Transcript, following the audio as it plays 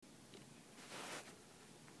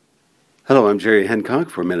Hello, I'm Jerry Hancock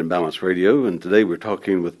for Men in Balance Radio, and today we're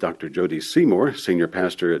talking with Dr. Jody Seymour, Senior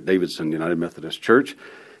Pastor at Davidson United Methodist Church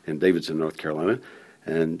in Davidson, North Carolina.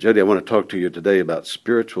 And Jody, I want to talk to you today about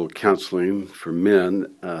spiritual counseling for men.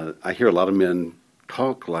 I hear a lot of men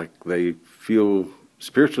talk like they feel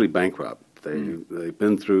spiritually bankrupt. They've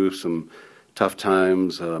been through some tough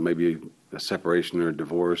times, maybe a separation or a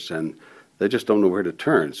divorce, and they just don't know where to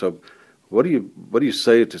turn. So what do you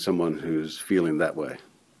say to someone who's feeling that way?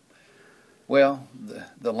 Well,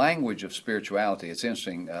 the language of spirituality, it's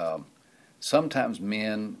interesting. Sometimes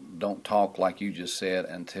men don't talk like you just said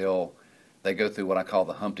until they go through what I call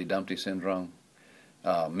the Humpty Dumpty syndrome.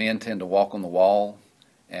 Men tend to walk on the wall,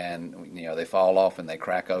 and they fall off and they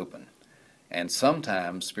crack open. And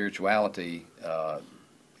sometimes spirituality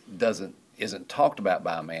isn't talked about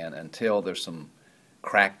by a man until there's some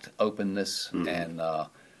cracked openness, and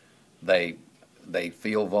they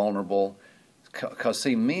feel vulnerable. Because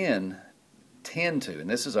see, men tend to, and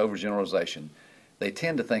this is overgeneralization, they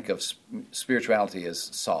tend to think of spirituality as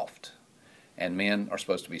soft, and men are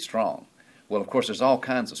supposed to be strong. Well, of course, there's all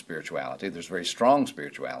kinds of spirituality. There's very strong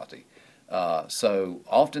spirituality. So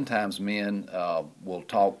oftentimes men will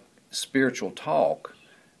talk spiritual talk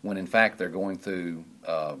when in fact they're going through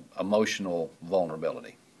emotional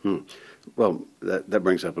vulnerability. Well, that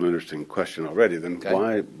brings up an interesting question already. Then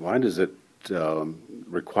okay. Why does it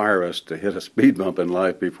require us to hit a speed bump in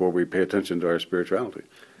life before we pay attention to our spirituality?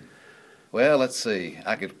 Well, let's see.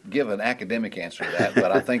 I could give an academic answer to that,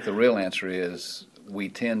 but I think the real answer is we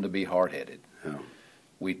tend to be hard-headed. Yeah.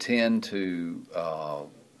 We tend to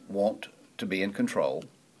want to be in control,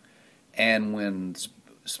 and when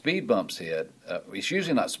speed bumps hit, it's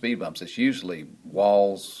usually not speed bumps, it's usually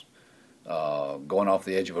walls, going off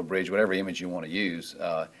the edge of a bridge, whatever image you want to use.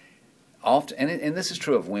 Often, and this is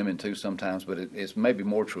true of women too sometimes, but it's maybe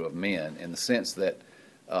more true of men in the sense that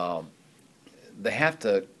they have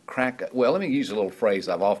to crack. Well, let me use a little phrase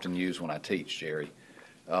I've often used when I teach, Jerry.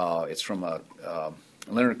 It's from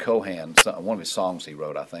Leonard Cohen, one of his songs he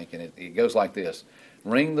wrote, I think, and it goes like this.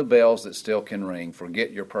 Ring the bells that still can ring,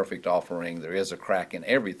 forget your perfect offering, there is a crack in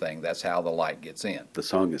everything, that's how the light gets in. The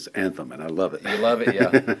song is Anthem, and I love it. You love it,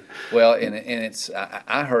 yeah. Well, and it's,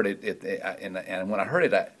 I heard it, and when I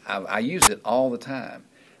heard it, I use it all the time,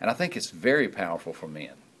 and I think it's very powerful for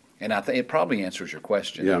men. And I think it probably answers your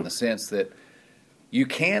question in the sense that you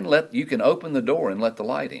can open the door and let the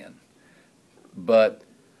light in, but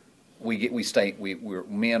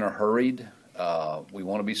men are hurried, we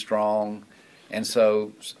want to be strong. And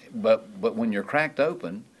so, but when you're cracked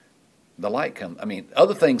open, the light comes. I mean,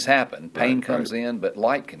 other things happen. Pain comes in, but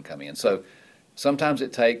light can come in. So sometimes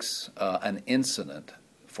it takes an incident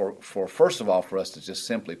for first of all, for us to just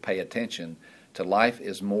simply pay attention to life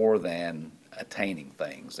is more than attaining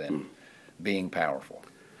things and being powerful.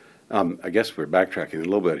 I guess we're backtracking a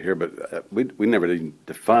little bit here, but we never even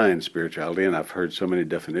defined spirituality, and I've heard so many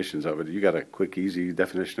definitions of it. You got a quick, easy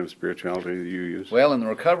definition of spirituality that you use? Well, in the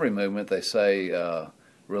recovery movement, they say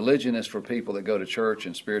religion is for people that go to church,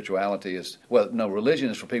 and spirituality is, religion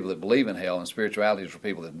is for people that believe in hell, and spirituality is for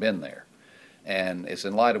people that have been there. And it's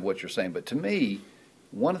in light of what you're saying. But to me,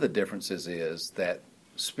 one of the differences is that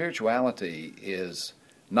spirituality is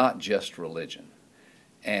not just religion.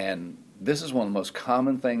 And this is one of the most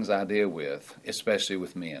common things I deal with, especially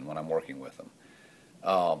with men when I'm working with them.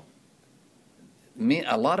 A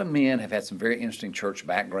lot of men have had some very interesting church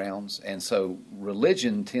backgrounds, and so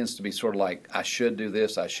religion tends to be sort of like, I should do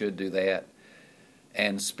this, I should do that,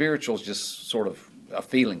 and spiritual is just sort of a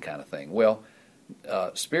feeling kind of thing. Well,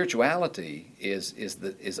 spirituality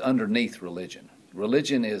is underneath religion.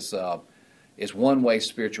 Religion is one way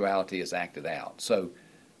spirituality is acted out. So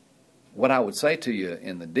what I would say to you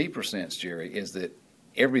in the deeper sense, Jerry, is that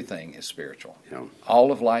everything is spiritual. Yeah.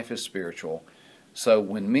 All of life is spiritual. So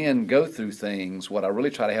when men go through things, what I really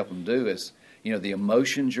try to help them do is, the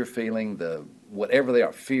emotions you're feeling, whatever they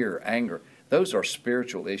are, fear, anger, those are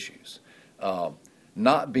spiritual issues.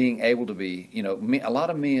 Not being able to be, a lot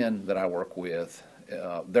of men that I work with,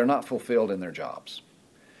 they're not fulfilled in their jobs.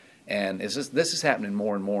 And this is happening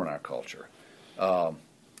more and more in our culture. A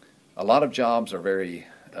lot of jobs are very,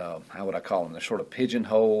 how would I call them? They're sort of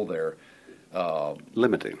pigeonholed. They're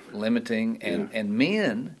limiting, and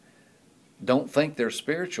men don't think they're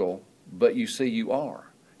spiritual, but you see you are.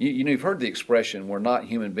 You've heard the expression, we're not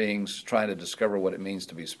human beings trying to discover what it means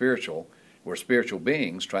to be spiritual. We're spiritual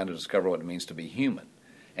beings trying to discover what it means to be human.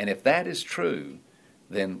 And if that is true,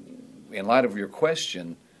 then in light of your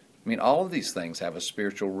question, all of these things have a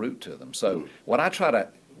spiritual root to them. So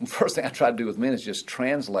first thing I try to do with men is just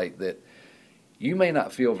translate that you may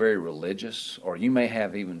not feel very religious, or you may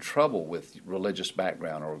have even trouble with religious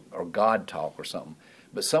background or God talk or something.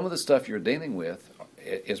 But some of the stuff you're dealing with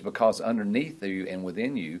is because underneath you and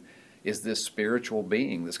within you is this spiritual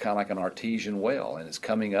being that's kind of like an artesian well, and it's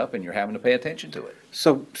coming up, and you're having to pay attention to it.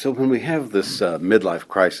 So when we have this midlife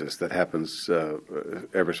crisis that happens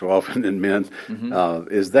ever so often in men,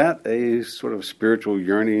 is that a sort of spiritual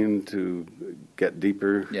yearning to get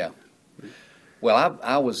deeper? Yeah. Well,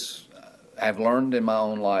 I've learned in my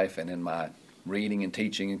own life and in my reading and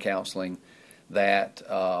teaching and counseling that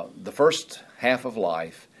the first half of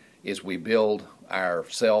life is we build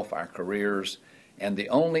ourself, our careers, and the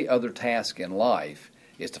only other task in life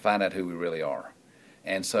is to find out who we really are.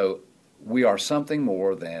 And so we are something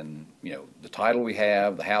more than, the title we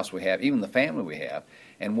have, the house we have, even the family we have.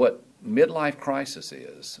 And what midlife crisis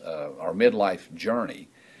is, our midlife journey,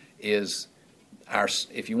 is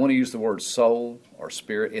if you want to use the word soul or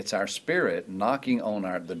spirit, it's our spirit knocking on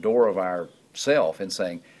the door of our self and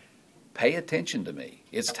saying, pay attention to me.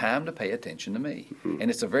 It's time to pay attention to me.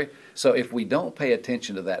 And so if we don't pay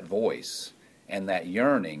attention to that voice and that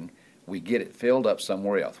yearning, we get it filled up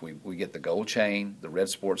somewhere else. We get the gold chain, the red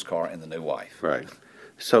sports car, and the new wife. Right.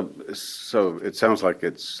 So it sounds like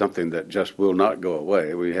it's something that just will not go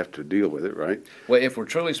away. We have to deal with it, right? Well, if we're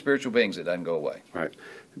truly spiritual beings, it doesn't go away. Right.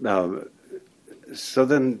 So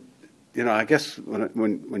then, I guess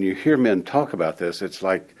when you hear men talk about this, it's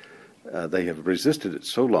like they have resisted it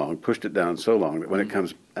so long, pushed it down so long, that when it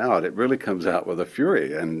comes out, it really comes out with a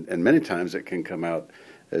fury. And many times it can come out,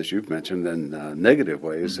 as you've mentioned, in negative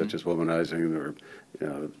ways, such as womanizing or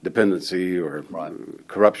dependency or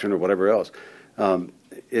corruption or whatever else.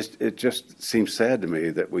 It just seems sad to me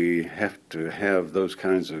that we have to have those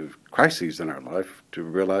kinds of crises in our life to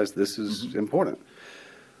realize this is important.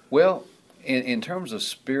 Well, in terms of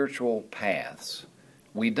spiritual paths,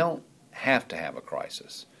 we don't have to have a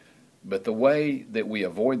crisis. But the way that we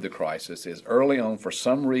avoid the crisis is early on, for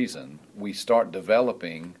some reason, we start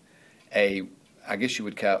developing I guess you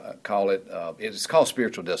would call it, it's called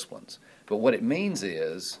spiritual disciplines. But what it means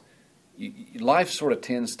is life sort of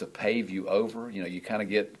tends to pave you over. You kind of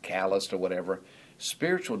get calloused or whatever.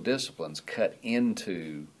 Spiritual disciplines cut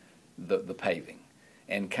into the paving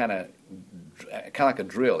and kind of like a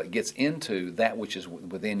drill. It gets into that which is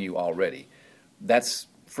within you already. That's,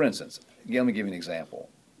 for instance, let me give you an example.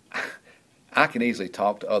 I can easily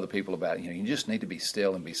talk to other people about, you just need to be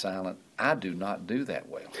still and be silent. I do not do that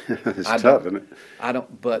well. It's tough, isn't it? I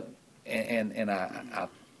don't, but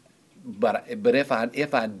if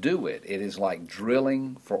I do it, it is like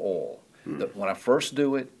drilling for oil. When I first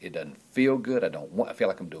do it, it doesn't feel good. I feel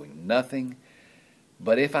like I'm doing nothing.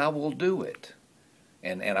 But if I will do it,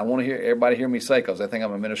 and I want to hear everybody hear me say, because I think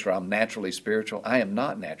I'm a minister, I'm naturally spiritual. I am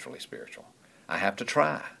not naturally spiritual. I have to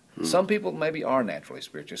try. Some people maybe are naturally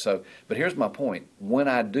spiritual. But here's my point. When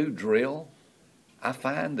I do drill, I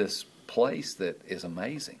find this place that is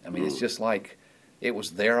amazing. I mean, it's just like it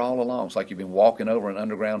was there all along. It's like you've been walking over an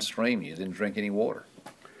underground stream. You didn't drink any water.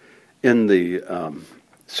 In the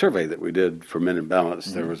survey that we did for Men in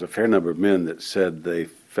Balance, there was a fair number of men that said they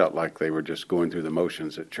felt like they were just going through the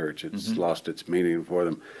motions at church. It's lost its meaning for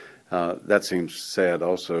them. That seems sad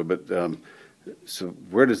also, but so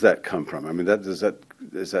where does that come from? I mean, is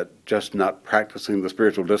that just not practicing the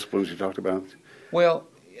spiritual disciplines you talked about? Well,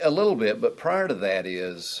 a little bit, but prior to that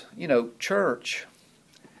is, church,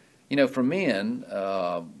 for men,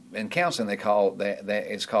 in counseling they call that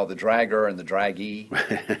it's called the dragger and the draggee.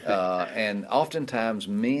 And oftentimes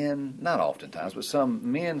men, not oftentimes, but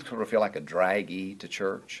some men sort of feel like a draggee to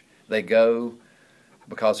church. They go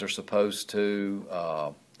because they're supposed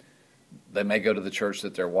to. They may go to the church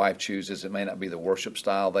that their wife chooses. It may not be the worship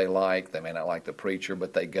style they like. They may not like the preacher,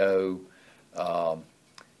 but they go.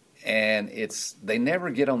 And they never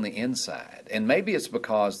get on the inside. And maybe it's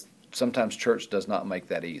because sometimes church does not make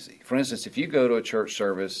that easy. For instance, if you go to a church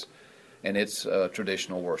service and it's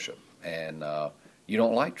traditional worship, and you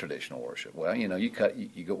don't like traditional worship, well, you've cut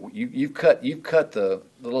the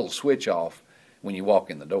little switch off when you walk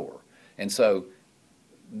in the door. And so,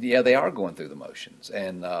 yeah, they are going through the motions.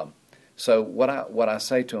 And so what I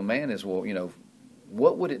say to a man is, well,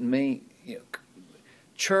 what would it mean?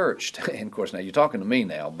 Church, and of course now you're talking to me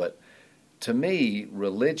now, but to me,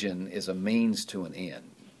 religion is a means to an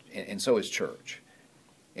end, and so is church.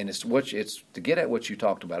 And it's to get at what you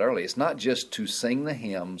talked about earlier. It's not just to sing the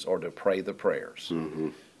hymns or to pray the prayers,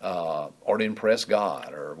 or to impress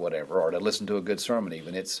God or whatever, or to listen to a good sermon.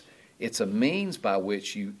 Even it's a means by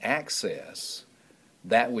which you access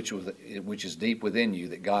that which is deep within you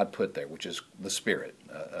that God put there, which is the Spirit,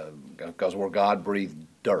 because where God breathed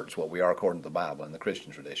dirt is what we are according to the Bible and the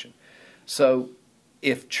Christian tradition. So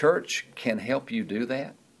if church can help you do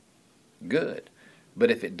that, good. But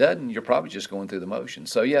if it doesn't, you're probably just going through the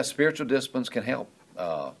motions. So yeah, spiritual disciplines can help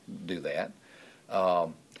do that,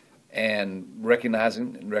 and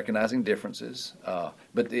recognizing differences.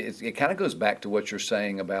 But it kind of goes back to what you're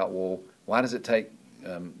saying about, well, why does it take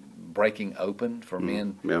breaking open for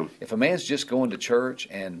men? Yeah. If a man's just going to church,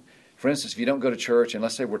 and for instance, if you don't go to church, and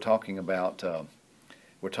let's say we're talking about the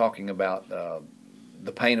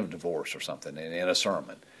pain of divorce or something in a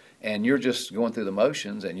sermon, and you're just going through the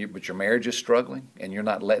motions, but your marriage is struggling, and you're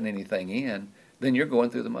not letting anything in, then you're going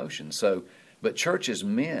through the motions. So, but church is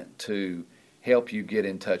meant to help you get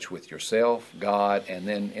in touch with yourself, God, and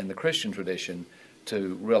then in the Christian tradition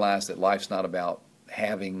to realize that life's not about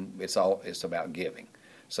having; it's about giving.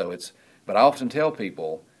 But I often tell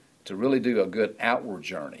people to really do a good outward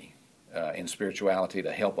journey in spirituality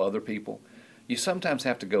to help other people. You sometimes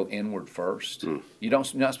have to go inward first. You're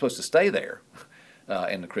not supposed to stay there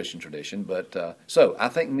in the Christian tradition. But so I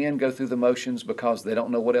think men go through the motions because they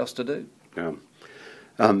don't know what else to do. Yeah.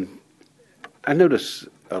 I notice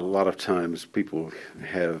a lot of times people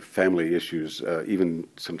have family issues, even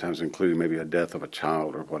sometimes including maybe a death of a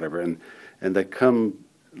child or whatever, and they come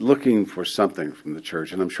looking for something from the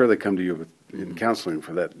church, and I'm sure they come to you in counseling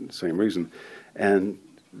for that same reason, and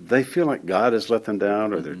they feel like God has let them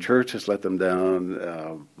down, or their church has let them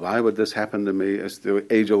down. Why would this happen to me? It's the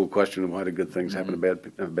age-old question of why do good things happen to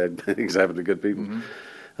bad things happen to good people.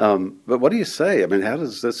 But what do you say? I mean, how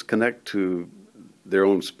does this connect to their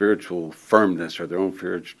own spiritual firmness or their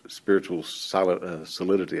own spiritual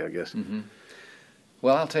solidity, I guess?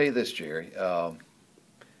 Well, I'll tell you this, Jerry.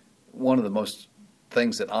 One of the most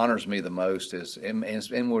things that honors me the most is,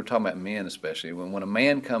 and we're talking about men especially, when a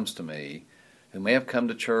man comes to me who may have come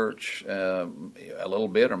to church a little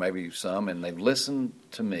bit or maybe some, and they've listened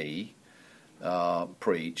to me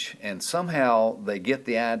preach, and somehow they get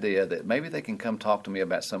the idea that maybe they can come talk to me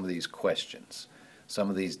about some of these questions, some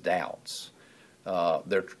of these doubts,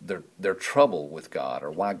 their trouble with God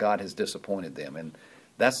or why God has disappointed them. And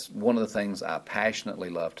that's one of the things I passionately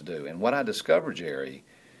love to do. And what I discovered, Jerry,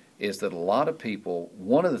 is that a lot of people,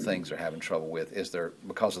 one of the things they're having trouble with is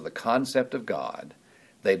because of the concept of God,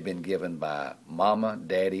 they've been given by mama,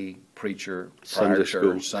 daddy, preacher, prior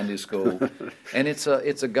church, Sunday school. And it's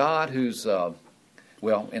a God who's,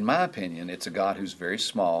 well, in my opinion, it's a God who's very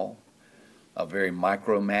small, a very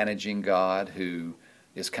micromanaging God who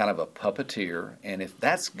is kind of a puppeteer. And if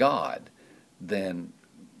that's God, then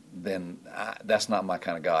that's not my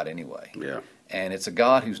kind of God anyway. Yeah. And it's a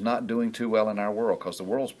God who's not doing too well in our world because the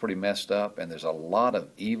world's pretty messed up and there's a lot of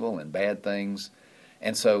evil and bad things.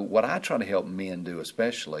 And so what I try to help men do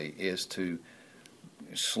especially is to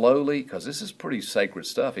slowly, because this is pretty sacred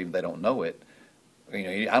stuff, even if they don't know it. You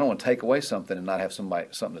know, I don't want to take away something and not have something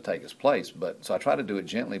to take its place. But so I try to do it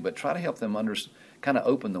gently, but try to help them kind of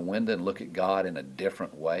open the window and look at God in a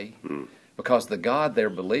different way. Because the God they're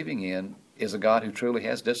believing in is a God who truly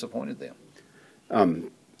has disappointed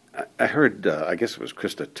them. I heard, I guess it was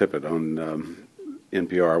Krista Tippett on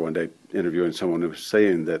NPR one day interviewing someone who was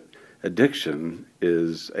saying that addiction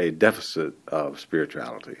is a deficit of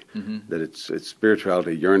spirituality, that it's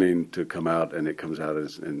spirituality yearning to come out, and it comes out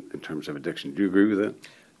as in terms of addiction. Do you agree with that?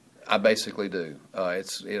 I basically do.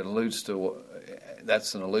 It alludes to,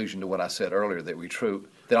 that's an allusion to what I said earlier,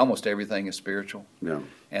 that almost everything is spiritual,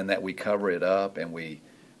 and that we cover it up,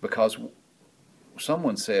 because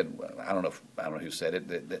someone said, I don't know who said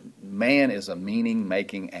it, that man is a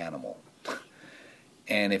meaning-making animal.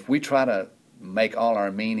 And if we try to make all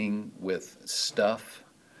our meaning with stuff,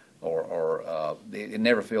 or it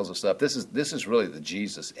never fills us up. This is really the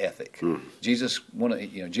Jesus ethic. Jesus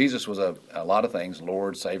was a lot of things,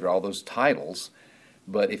 Lord, Savior, all those titles.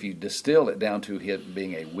 But if you distill it down to him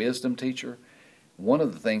being a wisdom teacher, one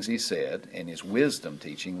of the things he said in his wisdom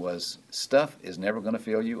teaching was, stuff is never going to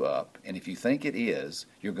fill you up, and if you think it is,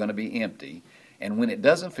 you're going to be empty. And when it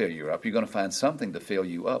doesn't fill you up, you're going to find something to fill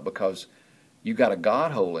you up, because you've got a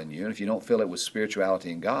God hole in you, and if you don't fill it with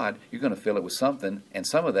spirituality and God, you're going to fill it with something, and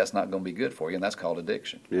some of that's not going to be good for you, and that's called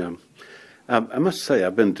addiction. Yeah. I must say,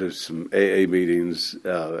 I've been to some AA meetings,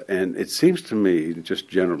 and it seems to me, just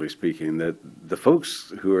generally speaking, that the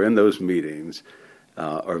folks who are in those meetings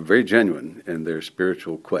are very genuine in their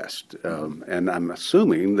spiritual quest. And I'm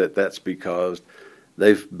assuming that that's because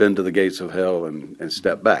they've been to the gates of hell and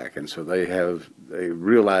stepped back, and so they have a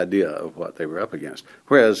real idea of what they were up against.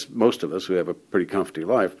 Whereas most of us who have a pretty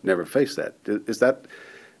comfortable life never face that.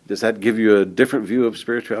 Does that give you a different view of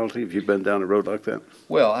spirituality if you've been down a road like that?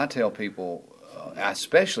 Well, I tell people, I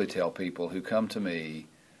especially tell people who come to me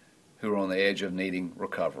who are on the edge of needing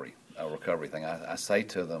recovery, a recovery thing. I say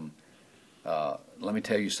to them, Let me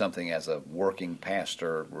tell you something as a working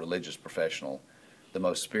pastor, religious professional. The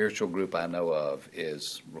most spiritual group I know of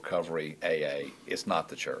is Recovery AA. It's not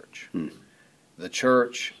the church. The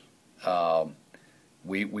church,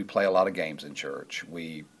 we play a lot of games in church.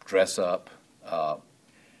 We dress up,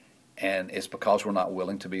 and it's because we're not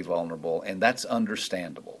willing to be vulnerable, and that's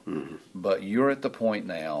understandable. But you're at the point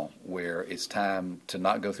now where it's time to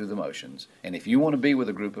not go through the motions. And if you want to be with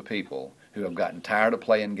a group of people who have gotten tired of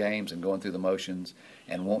playing games and going through the motions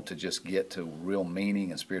and want to just get to real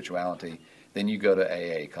meaning and spirituality, then you go to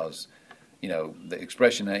AA, because the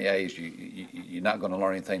expression in AA is you're not going to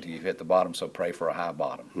learn anything till you've hit the bottom, so pray for a high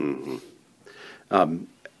bottom.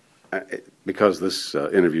 Because this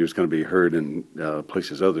interview is going to be heard in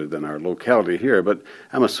places other than our locality here, but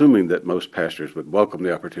I'm assuming that most pastors would welcome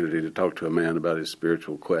the opportunity to talk to a man about his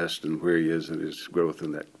spiritual quest and where he is in his growth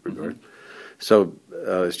in that regard. So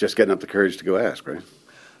it's just getting up the courage to go ask, right?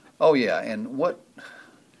 Oh, yeah, and what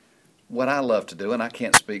I love to do, and I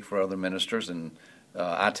can't speak for other ministers, and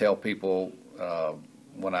I tell people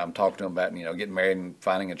when I'm talking to them about getting married and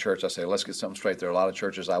finding a church, I say, let's get something straight. There are a lot of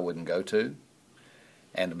churches I wouldn't go to,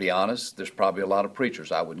 and to be honest, there's probably a lot of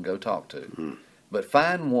preachers I wouldn't go talk to. But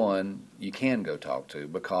find one you can go talk to,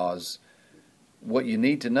 because what you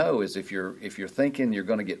need to know is if you're thinking you're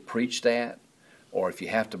going to get preached at, or if you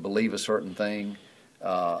have to believe a certain thing,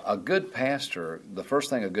 a good pastor, the first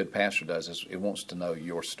thing a good pastor does is it wants to know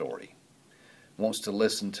your story. Wants to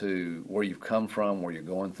listen to where you've come from, where you're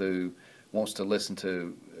going through, wants to listen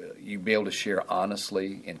to you be able to share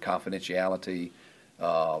honestly in confidentiality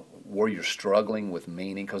where you're struggling with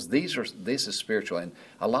meaning, because this is spiritual. And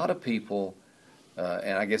a lot of people,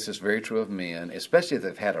 and I guess it's very true of men, especially if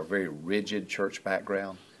they've had a very rigid church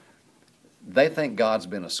background, they think God's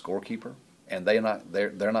been a scorekeeper, and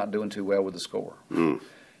they're not doing too well with the score.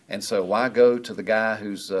 And so why go to the guy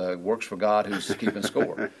who's works for God, who's keeping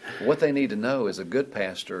score? What they need to know is a good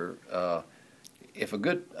pastor. If a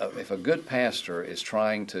good pastor is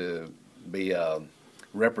trying to be a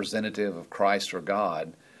representative of Christ or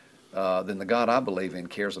God, then the God I believe in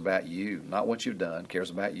cares about you, not what you've done. Cares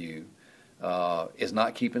about you, is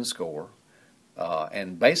not keeping score,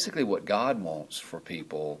 and basically what God wants for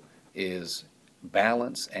people is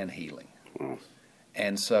balance and healing.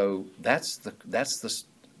 And so that's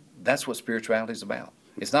what spirituality is about.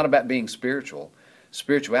 It's not about being spiritual.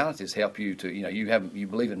 Spirituality is help you to, you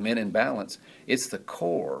believe in men in balance. It's the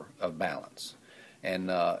core of balance. And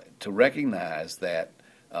to recognize that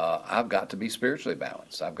I've got to be spiritually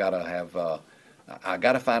balanced. I've got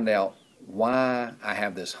to find out why I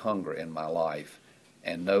have this hunger in my life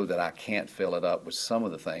and know that I can't fill it up with some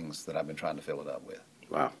of the things that I've been trying to fill it up with.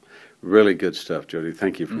 Wow. Really good stuff, Jody.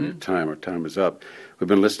 Thank you for your time. Our time is up. We've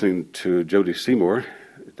been listening to Jody Seymour,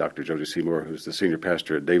 Dr. Jody Seymour, who's the senior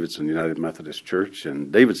pastor at Davidson United Methodist Church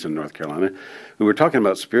in Davidson, North Carolina. We were talking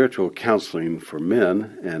about spiritual counseling for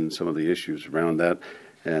men and some of the issues around that.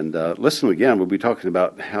 And listen again, we'll be talking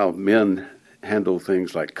about how men handle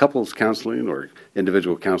things like couples counseling or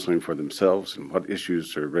individual counseling for themselves and what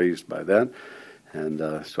issues are raised by that.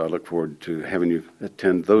 And so I look forward to having you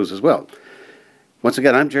attend those as well. Once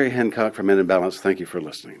again, I'm Jerry Hancock from Men in Balance. Thank you for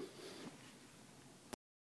listening.